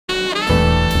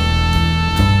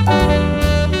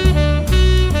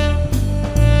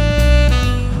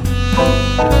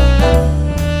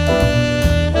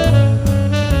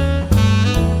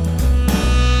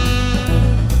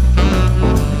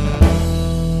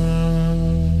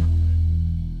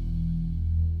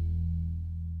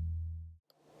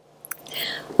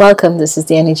Welcome. This is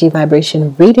the energy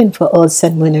vibration reading for all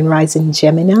Sun, Moon, and Rising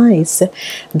Geminis.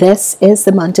 This is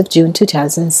the month of June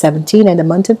 2017, and the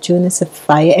month of June is a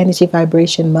fire energy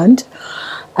vibration month.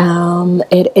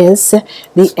 It is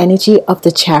the energy of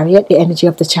the Chariot. The energy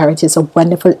of the Chariot is a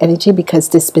wonderful energy because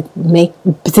this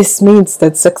means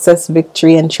that success,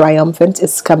 victory, and triumphant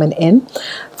is coming in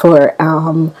for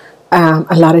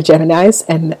a lot of Geminis,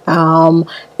 and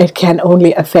it can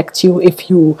only affect you if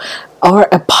you are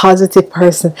a positive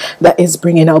person that is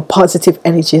bringing out positive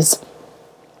energies.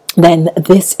 Then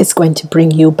this is going to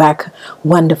bring you back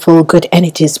wonderful, good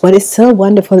energies. What is so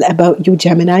wonderful about you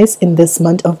Geminis in this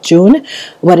month of June,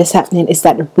 what is happening is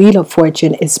that the Wheel of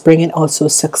Fortune is bringing also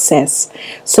success.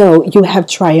 So you have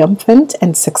triumphant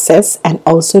and success, and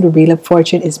also the Wheel of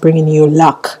Fortune is bringing you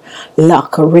luck,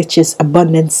 riches,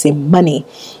 abundance, money,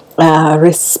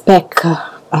 respect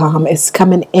is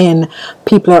coming in.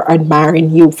 People are admiring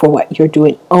you for what you're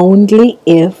doing. Only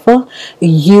if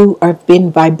you have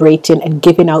been vibrating and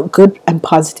giving out good and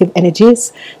positive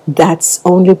energies, that's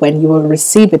only when you will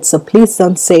receive it. So please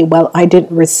don't say, well, I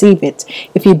didn't receive it.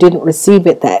 If you didn't receive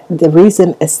it, that the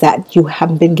reason is that you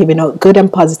haven't been giving out good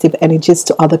and positive energies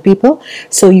to other people,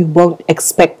 so you won't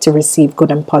expect to receive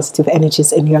good and positive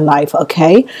energies in your life.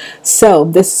 Okay, so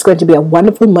this is going to be a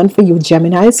wonderful month for you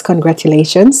Geminis.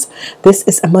 Congratulations. This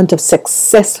is a month of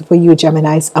success for you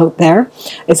Geminis out there.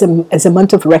 It's a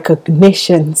month of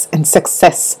recognitions and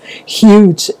success.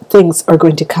 Huge things are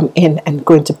going to come in and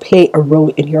going to play a role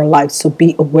in your life, so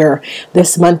be aware.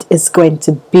 This month is going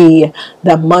to be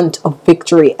the month of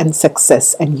victory and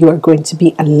success, and you are going to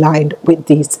be aligned with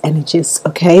these energies.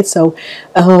 Okay, so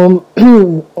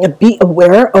be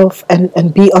aware of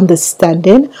and be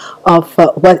understanding of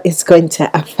what is going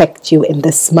to affect you in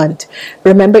this month.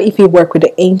 Remember, if you work with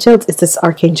the angels, it's this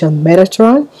Archangel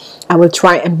Metatron. I will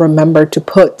try and remember to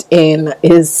put in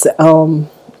his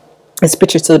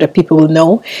picture so that people will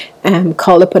know.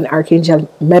 Call upon Archangel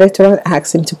Metatron,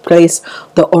 ask him to place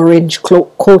the orange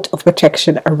coat of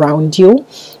protection around you.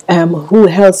 Who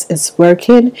else is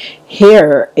working?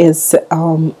 Here is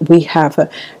we have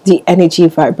the energy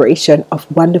vibration of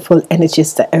wonderful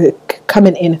energies that are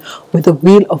coming in with the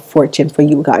Wheel of Fortune for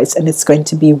you guys, and it's going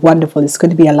to be wonderful. It's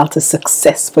going to be a lot of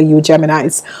success for you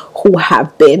Geminis who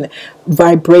have been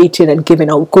vibrating and giving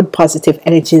out good positive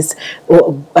energies,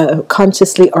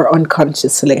 consciously or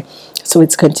unconsciously. So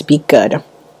it's going to be good.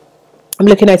 I'm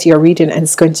looking at your reading, and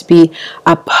it's going to be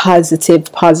a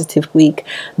positive week.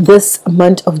 This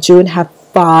month of June have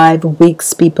 5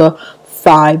 weeks, people.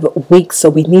 5 weeks. So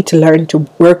we need to learn to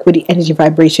work with the energy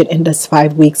vibration in this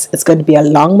 5 weeks. It's going to be a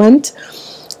long month.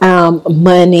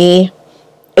 Money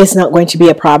is not going to be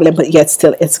a problem, but yet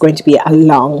still it's going to be a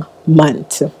long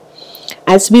month.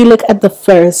 As we look at the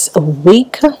first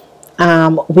week,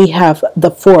 we have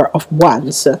the Four of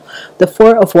Wands. The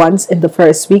Four of Wands in the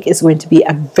first week is going to be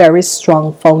a very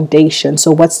strong foundation.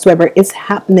 So whatsoever is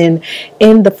happening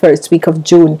in the first week of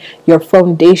June, your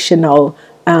foundational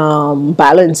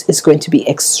balance is going to be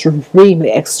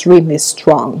extremely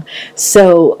strong.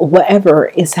 So whatever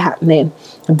is happening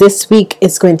this week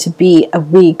is going to be a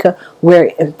week where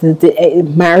the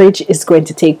marriage is going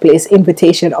to take place.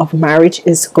 Invitation of marriage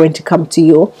is going to come to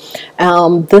you.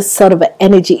 This sort of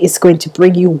energy is going to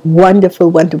bring you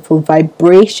wonderful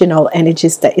vibrational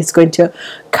energies that is going to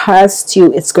cast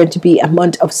you. It's going to be a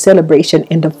month of celebration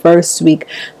in the first week.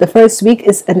 The first week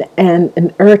is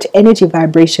an earth energy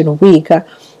vibration week,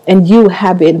 and you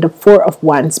having the Four of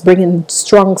Wands bringing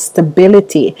strong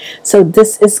stability. So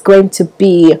this is going to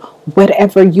be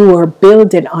whatever you are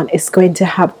building on is going to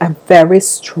have a very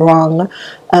strong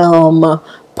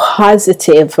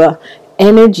positive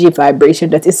energy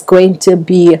vibration that is going to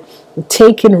be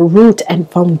taking root and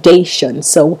foundation.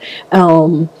 So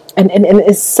and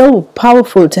it's so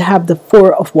powerful to have the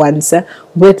Four of Wands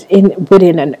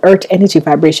within an earth energy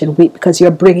vibration week, because you're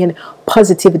bringing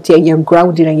positivity and you're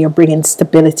grounding and you're bringing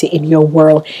stability in your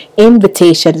world.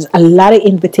 Invitations, a lot of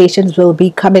invitations will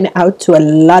be coming out to a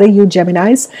lot of you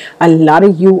Geminis. A lot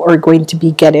of you are going to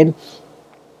be getting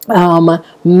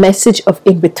message of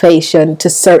invitation to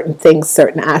certain things,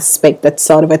 certain aspect, that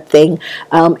sort of a thing.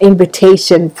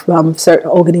 Invitation from certain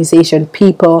organization,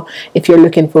 people. If you're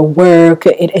looking for work,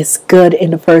 it is good in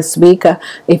the first week.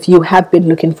 If you have been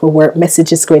looking for work,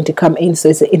 message is going to come in. So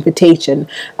it's an invitation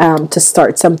to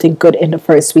start something good in the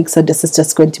first week. So this is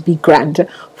just going to be grand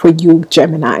for you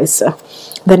Geminis.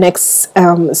 The next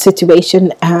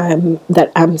situation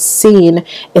that I'm seeing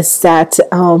is that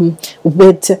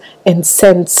with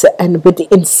incense and with the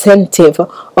incentive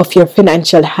of your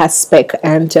financial aspect,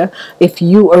 and if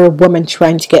you are a woman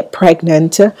trying to get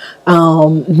pregnant,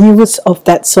 news of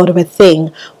that sort of a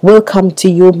thing will come to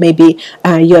you. Maybe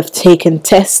you have taken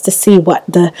tests to see what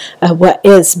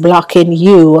is blocking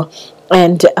you,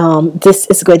 and this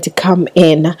is going to come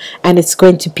in, and it's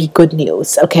going to be good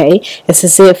news. Okay, it's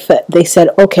as if they said,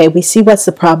 okay, we see what's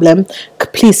the problem,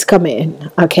 please come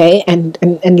in, okay, and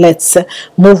let's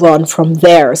move on from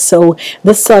there. So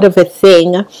this sort of a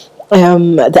thing,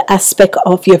 the aspect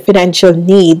of your financial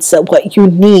needs, what you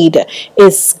need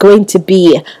is going to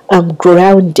be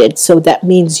grounded. So that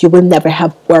means you will never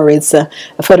have worries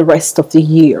for the rest of the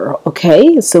year.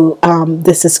 Okay, so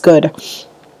this is good.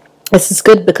 This is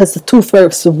good because the 2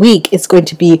 first week is going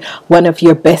to be one of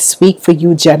your best week for you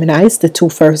Geminis. The 2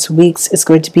 first weeks is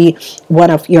going to be one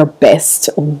of your best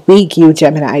week, you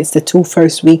Geminis. The 2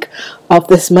 first week of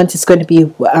this month is going to be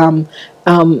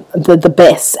the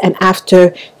best. And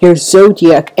after your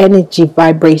zodiac energy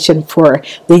vibration for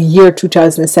the year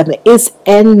 2007 is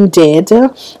ended,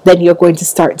 then you're going to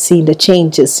start seeing the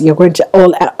changes. You're going to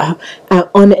all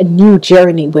on a new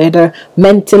journey, whether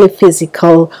mentally,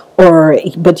 physical,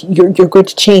 but you're going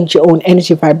to change your own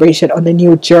energy vibration on a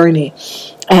new journey.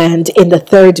 And in the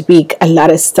 3rd week, a lot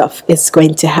of stuff is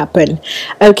going to happen.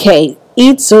 Okay,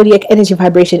 each zodiac energy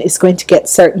vibration is going to get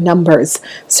certain numbers,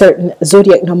 certain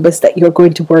zodiac numbers that you're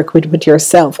going to work with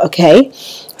yourself. Okay,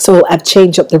 so I've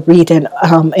changed up the reading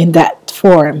in that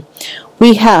form.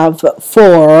 We have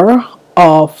 4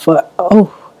 of the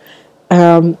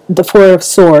 4 of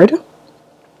sword.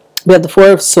 We have the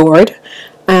 4 of sword,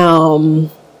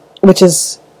 which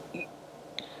is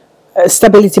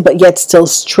stability but yet still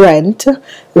strength,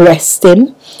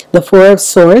 resting. The 4 of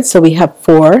swords, so we have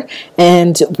 4,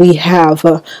 and we have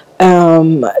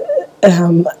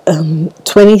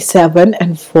 27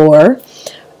 and 4.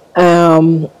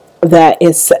 That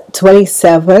is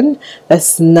 27,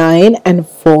 that's 9 and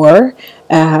 4,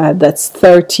 that's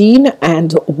 13,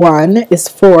 and 1 is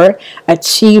 4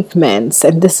 achievements.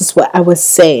 And this is what I was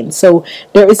saying. So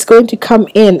there is going to come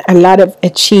in a lot of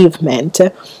achievement,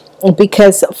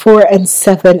 because 4 and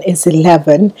 7 is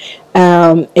 11,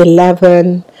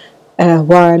 11,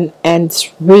 1 and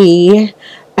 3,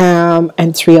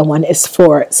 and 3 and 1 is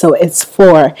 4. So it's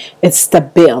 4, it's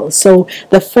stable. So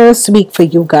the first week for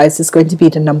you guys is going to be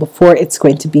the number 4. It's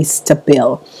going to be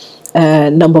stable.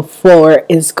 Number 4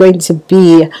 is going to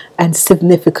be a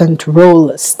significant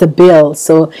role, stable.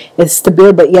 So it's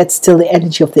stable, but yet still the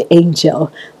energy of the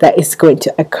angel that is going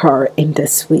to occur in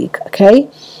this week. Okay,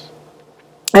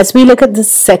 as we look at the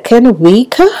 2nd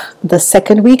week, the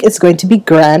 2nd week is going to be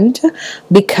grand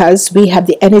because we have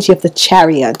the energy of the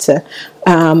chariot.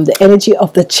 The energy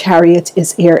of the chariot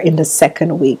is here in the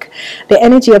 2nd week. The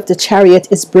energy of the chariot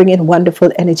is bringing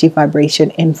wonderful energy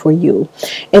vibration in for you.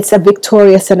 It's a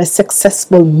victorious and a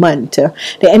successful month.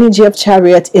 The energy of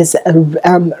chariot is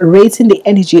raising the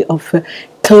energy of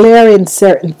clearing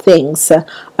certain things,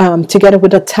 together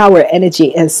with the tower energy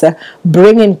is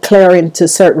bringing clearing to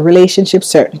certain relationships,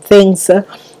 certain things,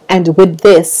 and with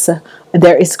this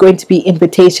there is going to be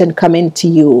invitation coming into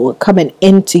you.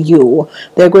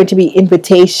 There are going to be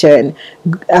invitation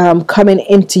coming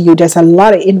into you. There's a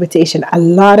lot of invitation. A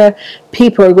lot of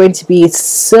people are going to be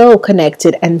so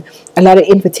connected, and a lot of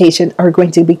invitation are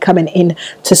going to be coming in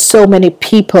to so many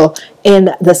people in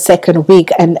the 2nd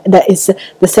week. And that is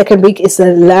the 2nd week is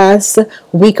the last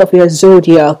week of your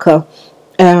zodiac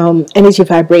energy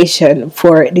vibration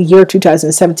for the year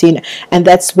 2017, and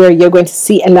that's where you're going to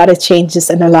see a lot of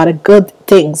changes and a lot of good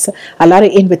things, a lot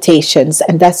of invitations.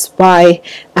 And that's why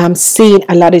I'm seeing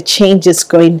a lot of changes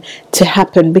going to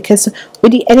happen, because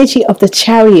with the energy of the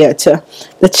chariot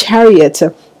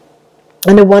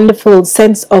and a wonderful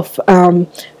sense of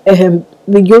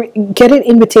you're getting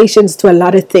invitations to a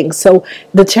lot of things. So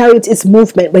the chariot is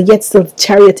movement, but yet the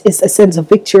chariot is a sense of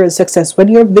victory and success. When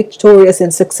you're victorious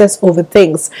and success over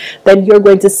things, then you're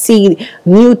going to see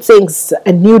new things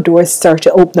and new doors start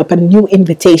to open up, and new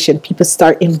invitation. People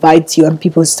start invite you, and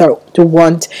people start to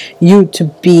want you to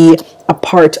be a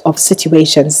part of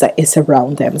situations that is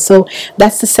around them. So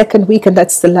that's the 2nd week, and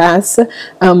that's the last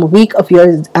week of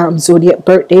your zodiac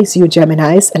birthdays, you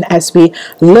Geminis. And as we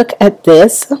look at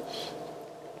this,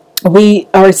 we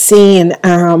are seeing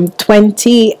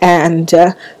 20 and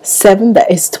 7, that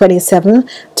is 27.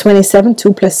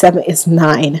 2 plus 7 is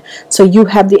 9. So you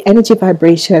have the energy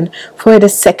vibration for the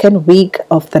 2nd week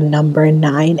of the number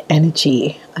 9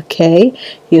 energy. Okay,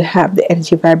 you have the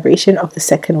energy vibration of the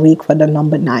 2nd week for the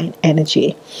number 9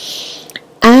 energy.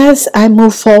 As as I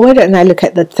move forward and I look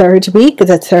at the third week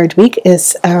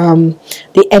is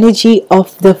the energy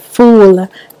of the Fool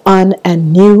on a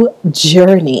new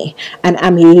journey. And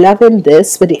I'm loving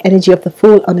this with the energy of the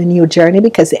Fool on a new journey,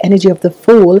 because the energy of the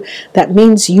Fool, that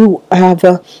means you have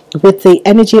with the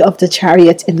energy of the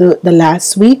Chariot in the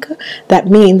last week, that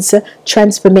means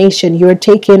transformation. You're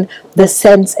taking the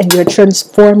sense and you're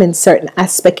transforming certain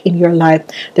aspect in your life.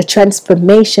 The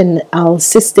transformational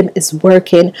system is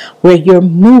working, where you're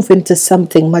moving to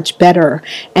something much better,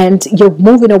 and you're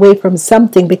moving away from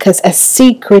something because a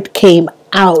secret came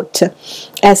out.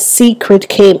 A secret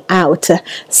came out.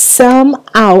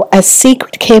 Somehow a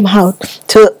secret came out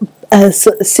to a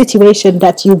situation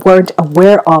that you weren't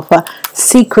aware of. A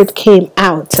secret came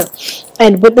out,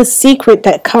 and with the secret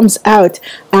that comes out,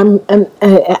 the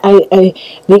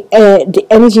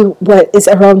energy what is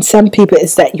around some people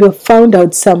is that you have found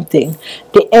out something.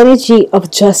 The energy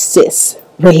of justice,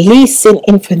 releasing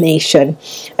information.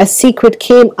 A secret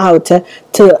came out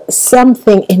to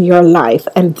something in your life,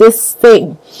 and this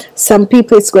thing, some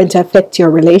people, it's going to affect your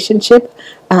relationship.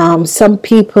 Some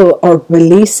people are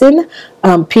releasing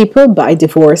people by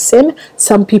divorcing.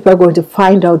 Some people are going to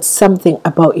find out something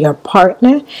about your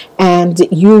partner, and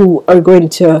you are going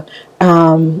to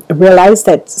realize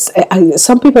that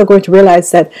some people are going to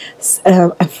realize that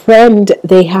a friend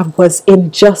they have was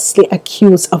unjustly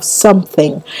accused of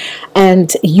something,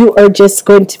 and you are just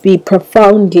going to be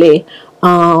profoundly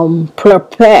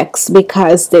perplexed,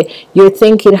 because you're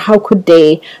thinking, how could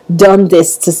they done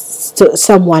this to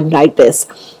someone like this?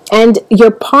 And your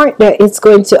partner is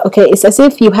going to, okay, it's as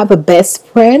if you have a best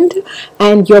friend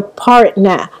and your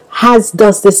partner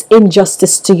does this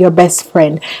injustice to your best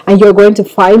friend, and you're going to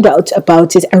find out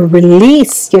about it and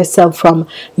release yourself from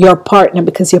your partner,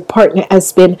 because your partner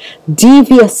has been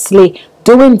deviously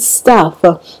doing stuff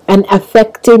and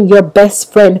affecting your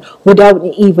best friend without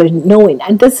even knowing.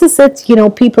 And this is it,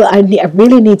 people, I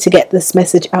really need to get this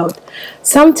message out.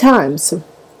 Sometimes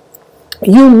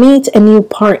you meet a new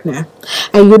partner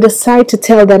and you decide to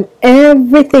tell them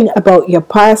everything about your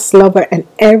past lover and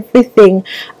everything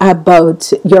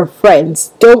about your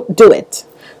friends. Don't do it.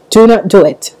 Do not do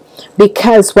it.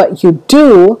 Because what you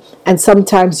do, and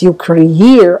sometimes you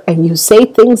create and you say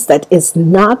things that is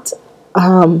not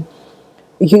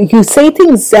you say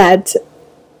things that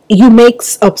you make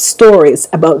up stories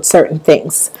about certain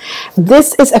things.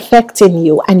 This is affecting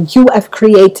you, and you have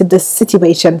created this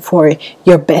situation for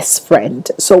your best friend.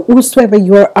 So whosoever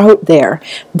you're out there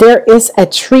is a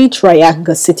three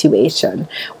triangle situation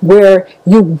where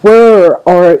you were,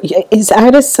 or is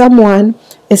either someone,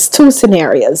 it's two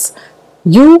scenarios.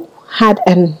 You had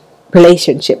a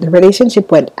relationship, the relationship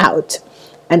went out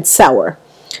and sour,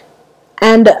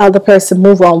 and the other person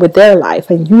move on with their life,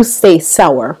 and you stay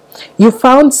sour. You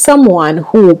found someone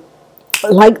who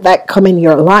like that come in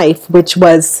your life, which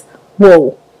was,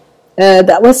 whoa,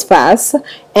 that was fast,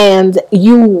 and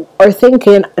you are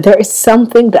thinking there is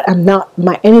something that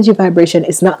my energy vibration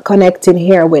is not connecting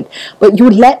here with, but you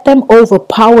let them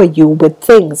overpower you with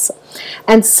things.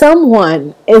 And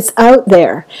someone is out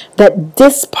there that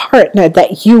this partner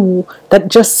that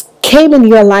just came in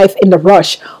your life in the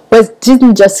rush,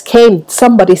 didn't just came,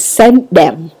 somebody sent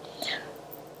them.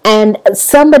 And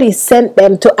somebody sent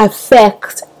them to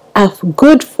affect a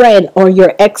good friend or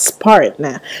your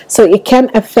ex-partner. So it can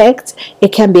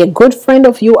be a good friend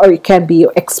of you, or it can be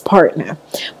your ex-partner.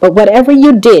 But whatever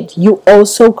you did, you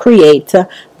also create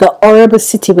the horrible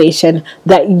situation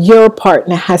that your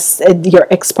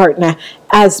ex-partner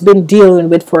has been dealing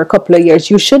with for a couple of years.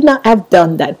 You should not have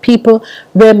done that. People,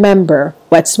 remember,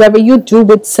 whatsoever you do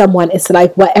with someone, it's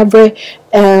like whatever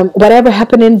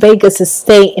happened in Vegas is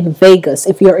staying in Vegas.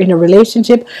 If you're in a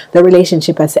relationship, the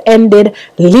relationship has ended.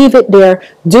 Leave it there.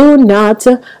 Do not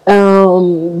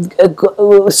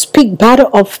speak bad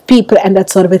of people and that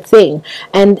sort of a thing.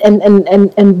 And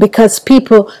because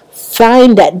people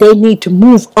find that they need to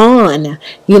move on.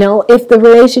 If the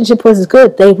relationship was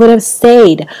good, they would have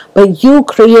stayed. But you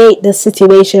create the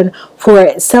situation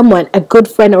for someone, a good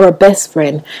friend or a best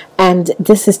friend, and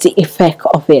this is the effect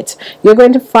of it. You're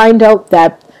going to find out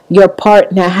that your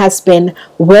partner has been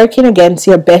working against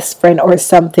your best friend or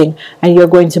something, and you're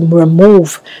going to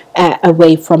remove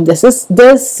away from this.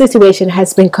 This situation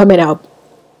has been coming up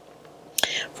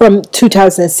from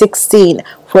 2016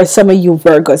 for some of you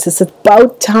Virgos. It's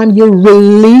about time you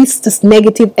release this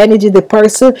negative energy. The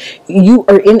person you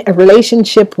are in a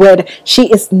relationship with,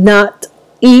 she is not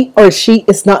he or she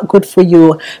is not good for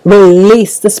you.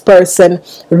 Release this person.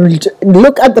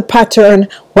 Look at the pattern,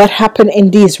 what happened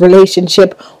in these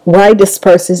relationship, why this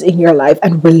person is in your life,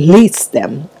 and release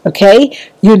them. Okay,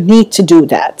 you need to do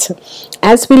that.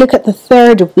 As we look at the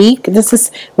third week,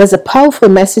 was a powerful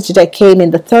message that came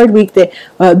in the third week.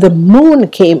 The moon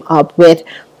came up with.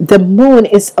 The moon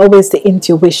is always the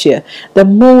intuition. The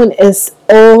moon is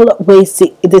always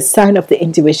the sign of the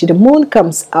intuition. The moon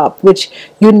comes up, which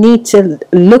you need to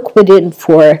look within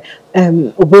for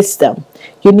wisdom.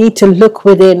 You need to look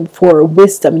within for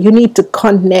wisdom. You need to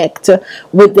connect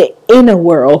with the inner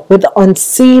world, with the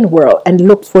unseen world, and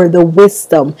look for the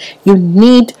wisdom. You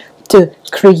need to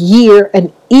create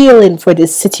an healing for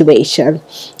this situation.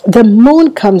 The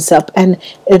moon comes up, and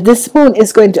this moon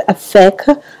is going to affect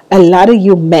a lot of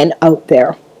you men out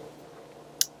there.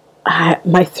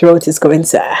 My throat is going,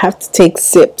 so I have to take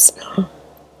sips.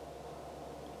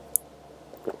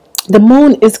 The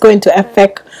moon is going to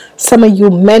affect some of you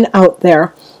men out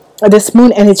there. This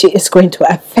moon energy is going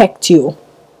to affect you.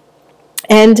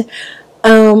 And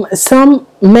some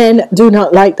men do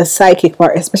not like the psychic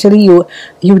part, especially you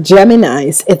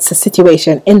Geminis. It's a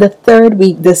situation. In the third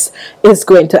week, this is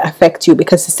going to affect you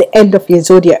because it's the end of your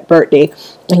zodiac birthday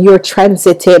and you're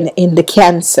transiting in the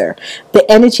Cancer.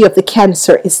 The energy of the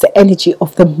Cancer is the energy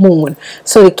of the moon.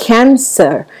 So the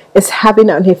Cancer is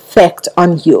having an effect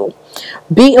on you.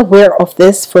 Be aware of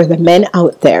this for the men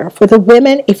out there. For the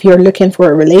women, if you're looking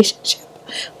for a relationship,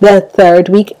 the third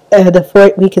week, the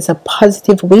fourth week is a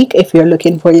positive week. If you're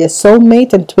looking for your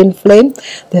soulmate and twin flame,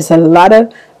 there's a lot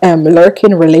of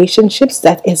lurking relationships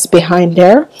that is behind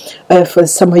there. For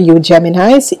some of you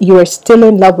Geminis, you are still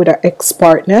in love with our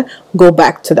ex-partner. Go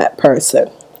back to that person.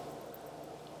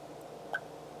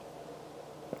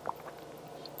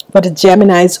 For the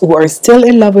Geminis who are still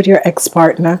in love with your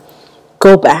ex-partner,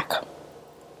 go back.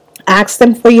 Ask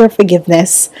them for your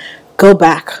forgiveness. Go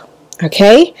back.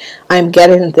 Okay, I'm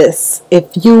getting this.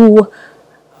 If you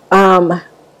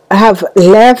have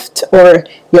left, or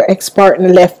your ex-partner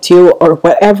left you, or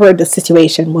whatever the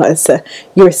situation was,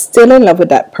 you're still in love with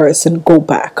that person, go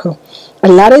back. A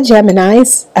lot of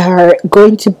Geminis are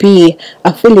going to be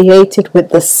affiliated with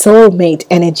the soulmate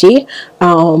energy.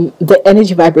 The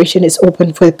energy vibration is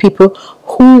open for the people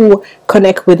who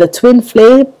connect with the twin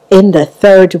flame in the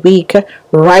third week,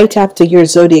 right after your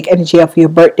zodiac energy of your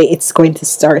birthday. It's going to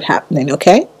start happening,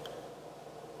 okay?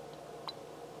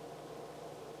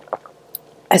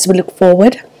 As we look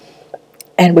forward,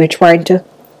 and we're trying to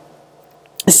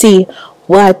see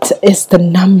what is the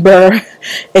number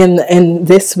in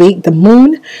this week. The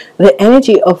moon, the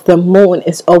energy of the moon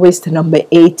is always the number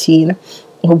 18.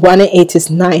 1 and 8 is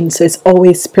 9, so it's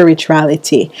always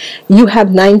spirituality. You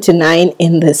have 99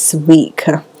 in this week.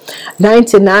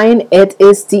 99, it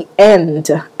is the end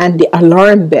and the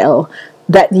alarm bell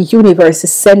that the universe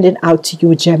is sending out to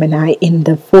you, Gemini, in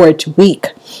the fourth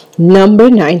week. Number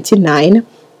 99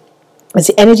 is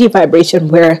the energy vibration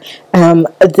where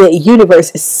the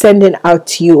universe is sending out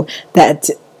to you that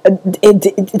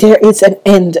there is an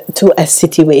end to a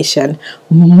situation.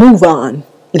 Move on.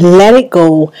 Let it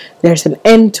go. There's an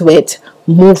end to it.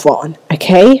 Move on.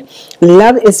 Okay?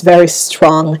 Love is very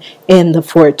strong in the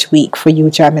fourth week for you,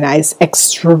 Geminis.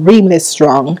 Extremely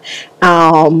strong.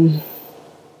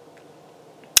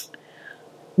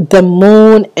 The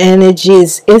moon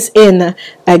energies is in,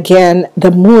 again,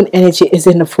 the moon energy is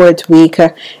in the fourth week,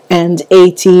 and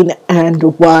 18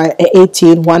 and 1,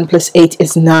 18, 1 plus 8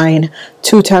 is 9.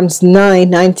 2 times 9,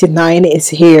 99 is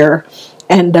here.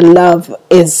 And the love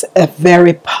is a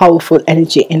very powerful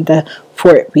energy in the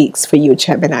 4 weeks for you,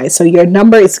 Gemini. So your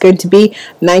number is going to be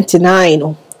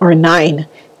 99 or 9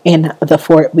 in the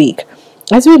 4th week.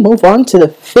 As we move on to the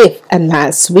 5th and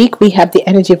last week, we have the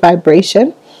energy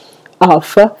vibration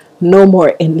of no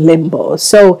more in limbo.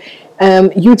 So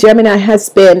you, Gemini, has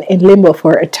been in limbo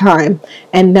for a time,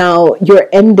 and now you're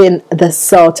ending the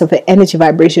sort of an energy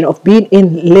vibration of being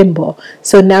in limbo.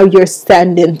 So now you're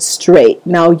standing straight.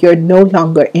 Now you're no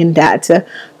longer in that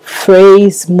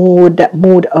phase mood, that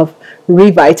mood of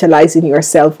revitalizing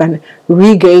yourself and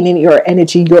regaining your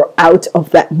energy. You're out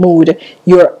of that mood.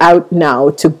 You're out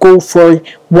now to go for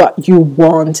what you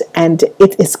want, and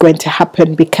it is going to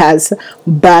happen because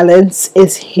balance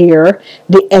is here.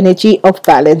 The energy of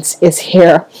balance is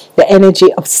here. The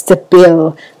energy of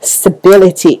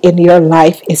stability in your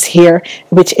life is here,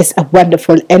 which is a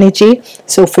wonderful energy.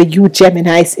 So for you,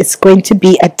 Geminis, it's going to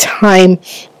be a time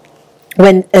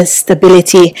when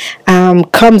stability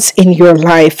comes in your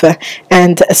life,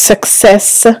 and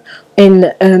success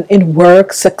in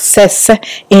work, success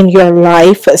in your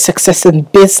life, success in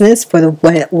business. For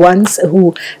the ones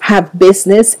who have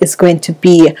business, is going to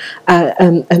be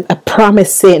a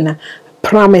promising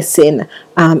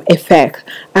effect.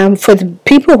 For the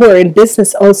people who are in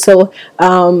business also,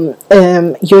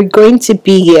 you're going to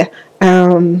be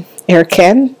Kaan,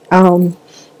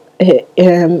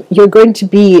 you're going to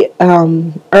be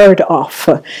heard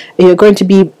of. You're going to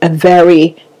be a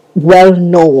very well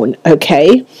known.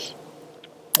 Okay.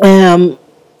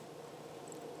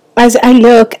 As I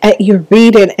look at your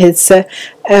reading, it's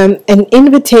an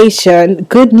invitation,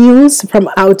 good news from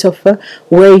out of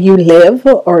where you live,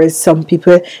 or some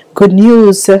people, good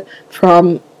news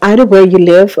from either where you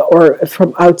live or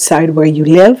from outside where you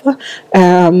live.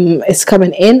 Is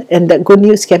coming in, and the good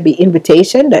news can be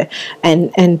invitation,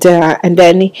 and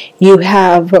then you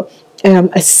have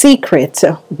a secret,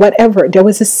 whatever. There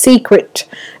was a secret,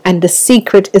 and the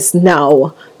secret is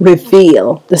now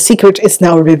revealed. The secret is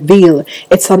now revealed.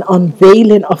 It's an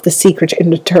unveiling of the secret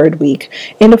in the third week.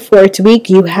 In the fourth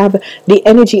week, you have the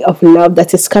energy of love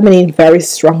that is coming in very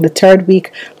strong. The third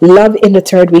week, love in the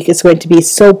third week is going to be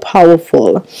so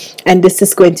powerful, and this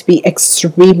is going to be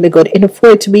extremely good. In the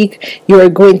fourth week, you are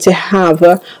going to have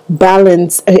a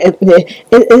balance.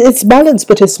 It's balanced,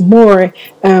 but it's more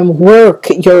work.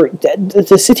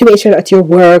 The situation at your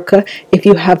work, if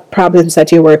you have problems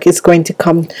at your work, is going to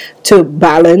come to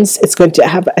balance. It's going to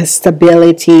have a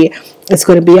stability. It's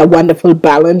going to be a wonderful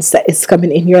balance that is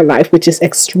coming in your life, which is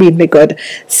extremely good.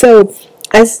 So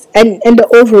and the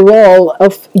overall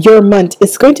of your month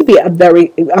is going to be a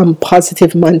very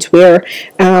positive month, where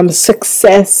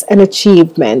success and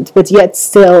achievement, but yet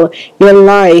still your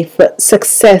life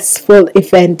successful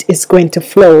event is going to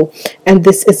flow, and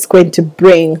this is going to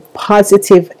bring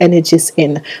positive energies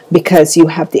in, because you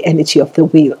have the energy of the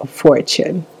Wheel of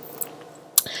Fortune.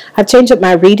 I've changed up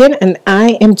my reading, and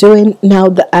I am doing now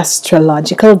the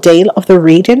astrological day of the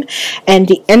reading, and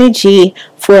the energy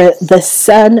for the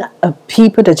sun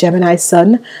people, the Gemini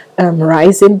sun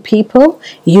rising people.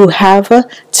 You have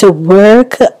to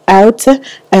work out,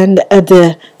 and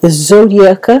the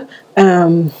zodiac,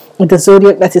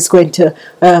 that is going to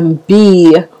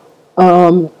be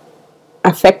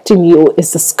affecting you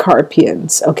is the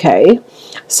Scorpions. Okay,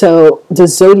 so the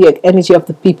zodiac energy of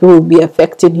the people who will be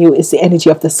affecting you is the energy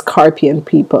of the Scorpion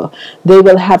people. They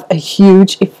will have a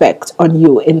huge effect on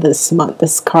you in this month. The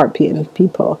Scorpion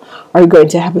people are going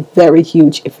to have a very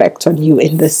huge effect on you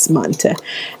in this month,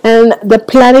 and the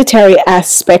planetary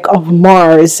aspect of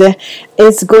Mars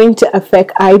is going to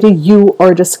affect either you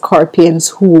or the Scorpions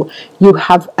who you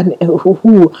have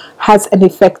who has an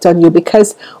effect on you,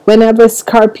 because whenever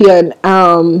Scorpion,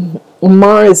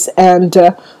 Mars and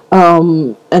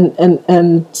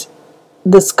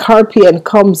the Scorpion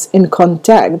comes in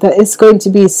contact, that is going to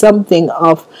be something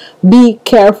of, be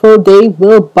careful, they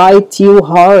will bite you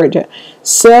hard.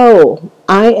 So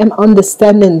I am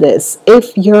understanding this.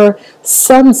 If your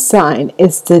sun sign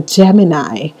is the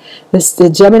Gemini, it's the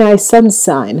Gemini sun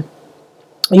sign,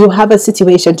 you have a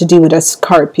situation to do with a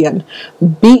Scorpion.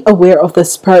 Be aware of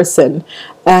this person,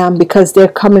 because they're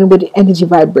coming with the energy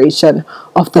vibration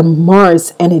of the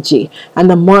Mars energy, and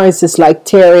the Mars is like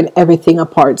tearing everything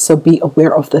apart. So be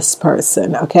aware of this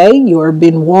person. Okay, you are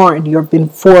being warned. You've been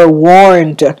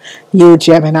forewarned, you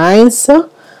Geminis.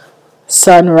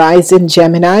 Sun rising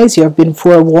Geminis, you have been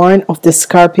forewarned of the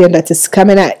Scorpion that is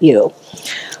coming at you.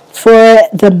 For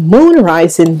the moon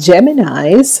rising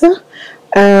Geminis,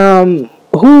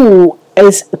 who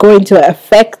is going to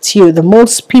affect you, the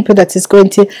most people that is going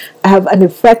to have an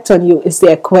effect on you is the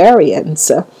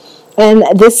Aquarians, and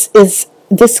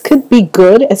this could be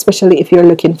good, especially if you're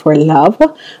looking for love.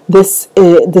 This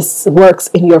works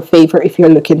in your favor if you're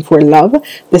looking for love.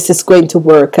 This is going to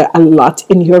work a lot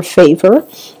in your favor.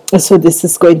 So this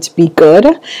is going to be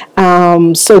good.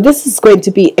 So this is going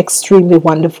to be extremely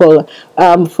wonderful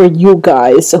for you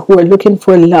guys who are looking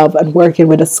for love and working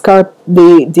with the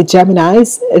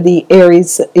Geminis, the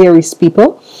Aries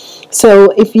people.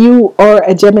 So if you are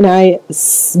a Gemini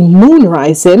moon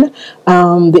rising,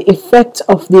 the effect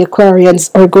of the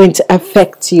Aquarians are going to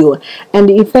affect you, and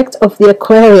the effect of the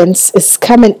Aquarians is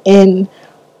coming in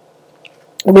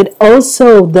with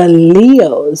also the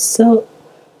Leos. So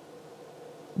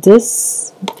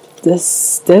this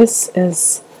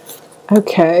is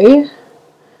okay.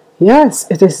 Yes,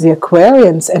 it is the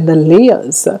Aquarians and the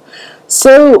Leos.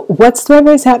 So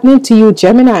whatsoever is happening to you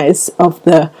Geminis of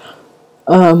the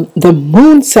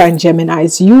moon sign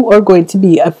Geminis, you are going to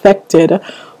be affected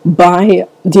by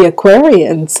the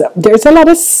Aquarians. There's a lot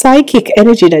of psychic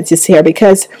energy that is here,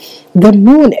 because the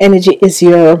moon energy is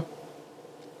your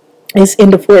is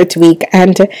in the fourth week,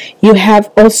 and you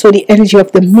have also the energy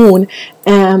of the moon,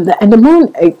 and the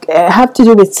moon have to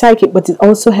do with psychic, but it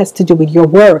also has to do with your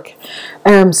work.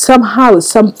 Somehow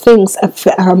some things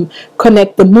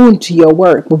connect the moon to your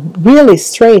work. Really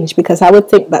strange, because I would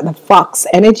think that the fox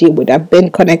energy would have been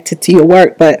connected to your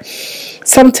work, but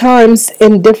sometimes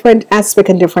in different aspects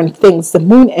and different things, the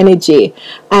moon energy,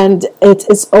 and it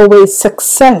is always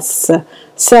success.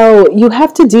 So you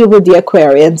have to deal with the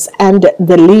Aquarians and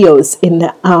the Leos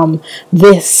in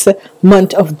this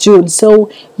month of June. So,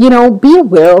 be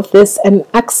aware of this and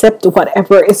accept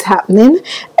whatever is happening.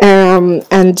 And,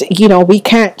 we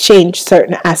can't change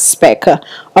certain aspect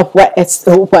of what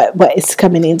is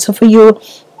coming in. So for you,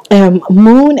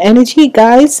 moon energy,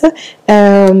 guys,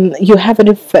 you have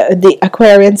the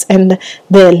Aquarians and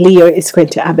the Leo is going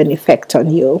to have an effect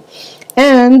on you.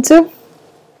 And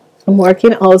I'm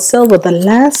working also with the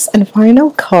last and final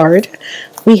card.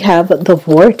 We have the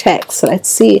vortex. Let's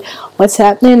see what's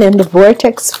happening in the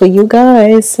vortex for you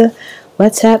guys.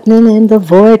 What's happening in the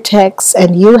vortex?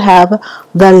 And you have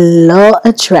the law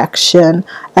attraction,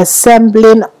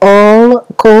 assembling all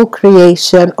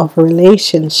co-creation of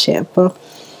relationship.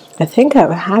 I think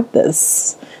I've had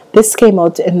this. This came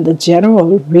out in the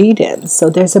general reading. So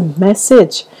there's a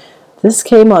message. This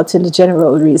came out in the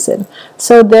general reason.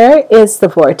 So there is the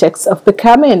vortex of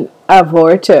becoming a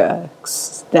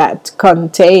vortex that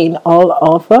contain all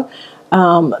of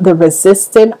the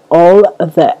resisting, all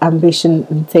the ambition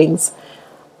and things,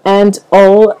 and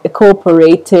all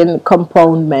cooperating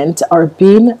component are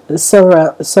being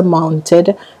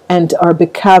surmounted and are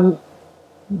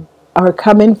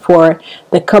coming for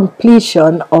the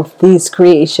completion of these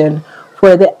creation,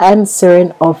 for the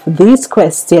answering of these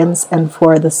questions, and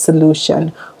for the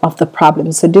solution of the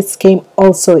problem. So this came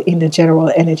also in the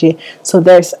general energy. So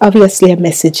there's obviously a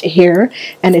message here,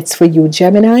 and it's for you,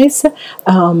 Geminis.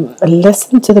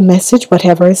 Listen to the message,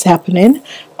 whatever is happening,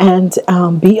 and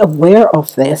be aware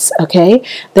of this. Okay,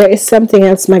 there is something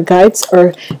else my guides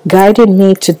are guiding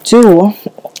me to do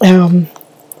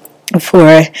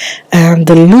for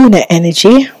the lunar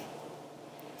energy,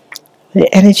 the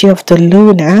energy of the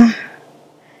lunar.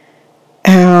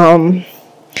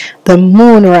 The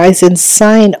moon rising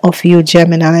sign of you,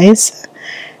 Geminis.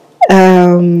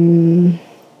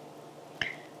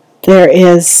 There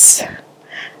is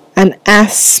an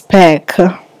aspect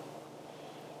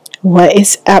what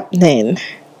is happening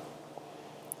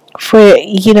for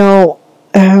you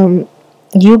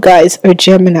guys are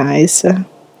Geminis.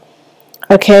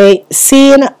 Okay,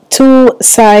 seeing two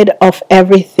sides of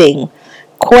everything.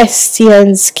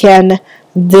 Questions can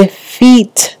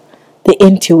defeat the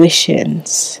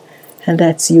intuitions, and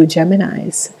that's you,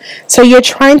 Geminis. So you're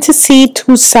trying to see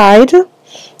two sides.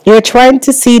 You're trying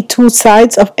to see two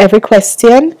sides of every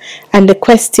question, and the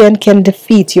question can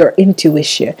defeat your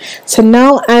intuition. So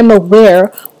now I'm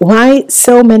aware why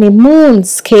so many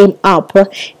moons came up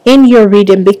in your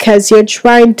reading, because you're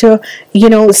trying to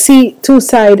see two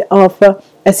sides of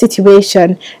a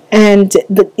situation, and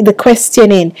the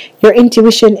questioning, your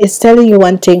intuition is telling you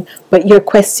one thing, but you're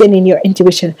questioning your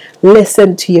intuition.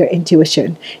 Listen to your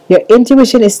intuition. Your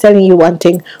intuition is telling you one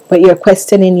thing, but you're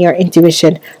questioning your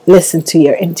intuition. Listen to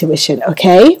your intuition.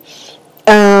 Okay,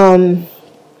 when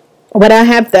I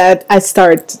have that,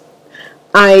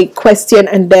 I question,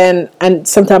 and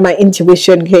sometimes my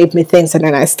intuition gave me things, and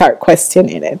then I start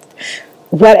questioning it.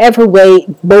 Whatever way,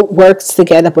 both works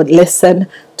together, but listen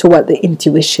to what the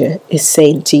intuition is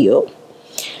saying to you.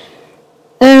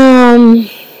 The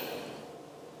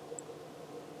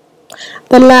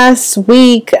last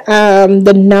week,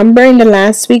 the number in the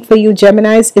last week for you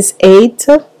Geminis is 8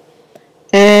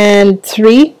 and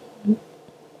 3.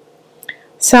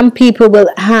 Some people will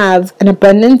have an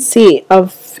abundance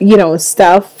of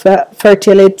stuff,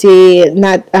 fertility,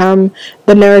 not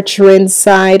the nurturing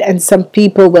side, and some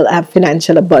people will have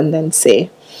financial abundance.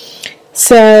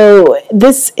 So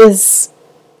this is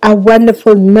a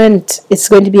wonderful month. It's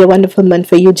going to be a wonderful month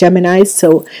for you Geminis,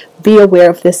 so be aware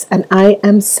of this. And I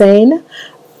am saying,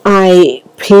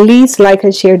 please like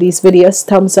and share these videos,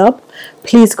 thumbs up.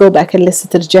 Please go back and listen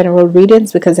to the general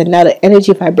readings, because another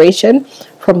energy vibration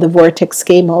from the vortex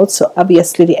came out. So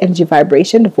obviously the energy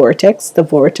vibration, the vortex, the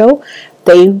vorto,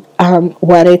 they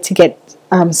wanted to get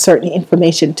certain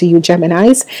information to you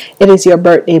Geminis. It is your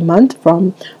birthday month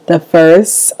from the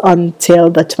 1st until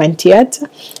the 20th,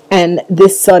 and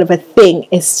this sort of a thing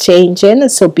is changing,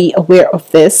 so be aware of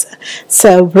this.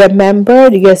 So remember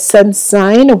your sun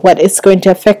sign, what is going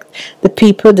to affect the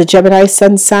people. The Gemini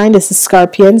sun sign is the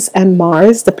Scorpions and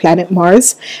Mars, the planet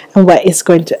Mars, and what is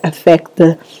going to affect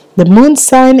the moon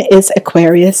sign is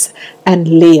Aquarius and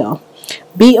Leo.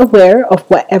 Be aware of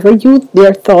whatever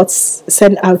your thoughts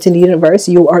send out in the universe.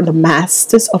 You are the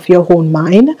masters of your own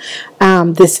mind.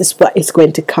 This is what is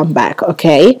going to come back,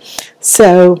 okay?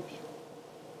 So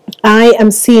I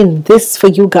am seeing this for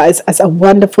you guys as a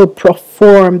wonderful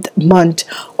performed month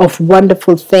of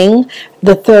wonderful thing.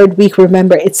 The third week,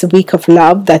 remember, it's a week of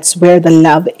love. That's where the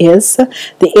love is.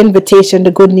 The invitation,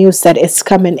 the good news that is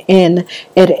coming in,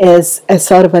 it is a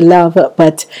sort of a love,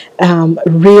 but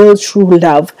real true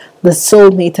love. The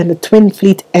soulmate and the twin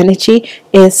fleet energy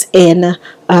is in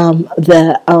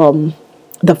the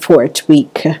fourth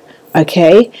week,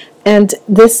 okay? And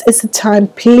this is the time,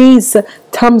 please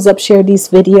thumbs up, share these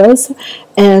videos,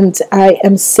 and I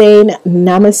am saying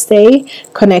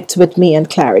namaste. Connect with me in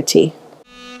clarity.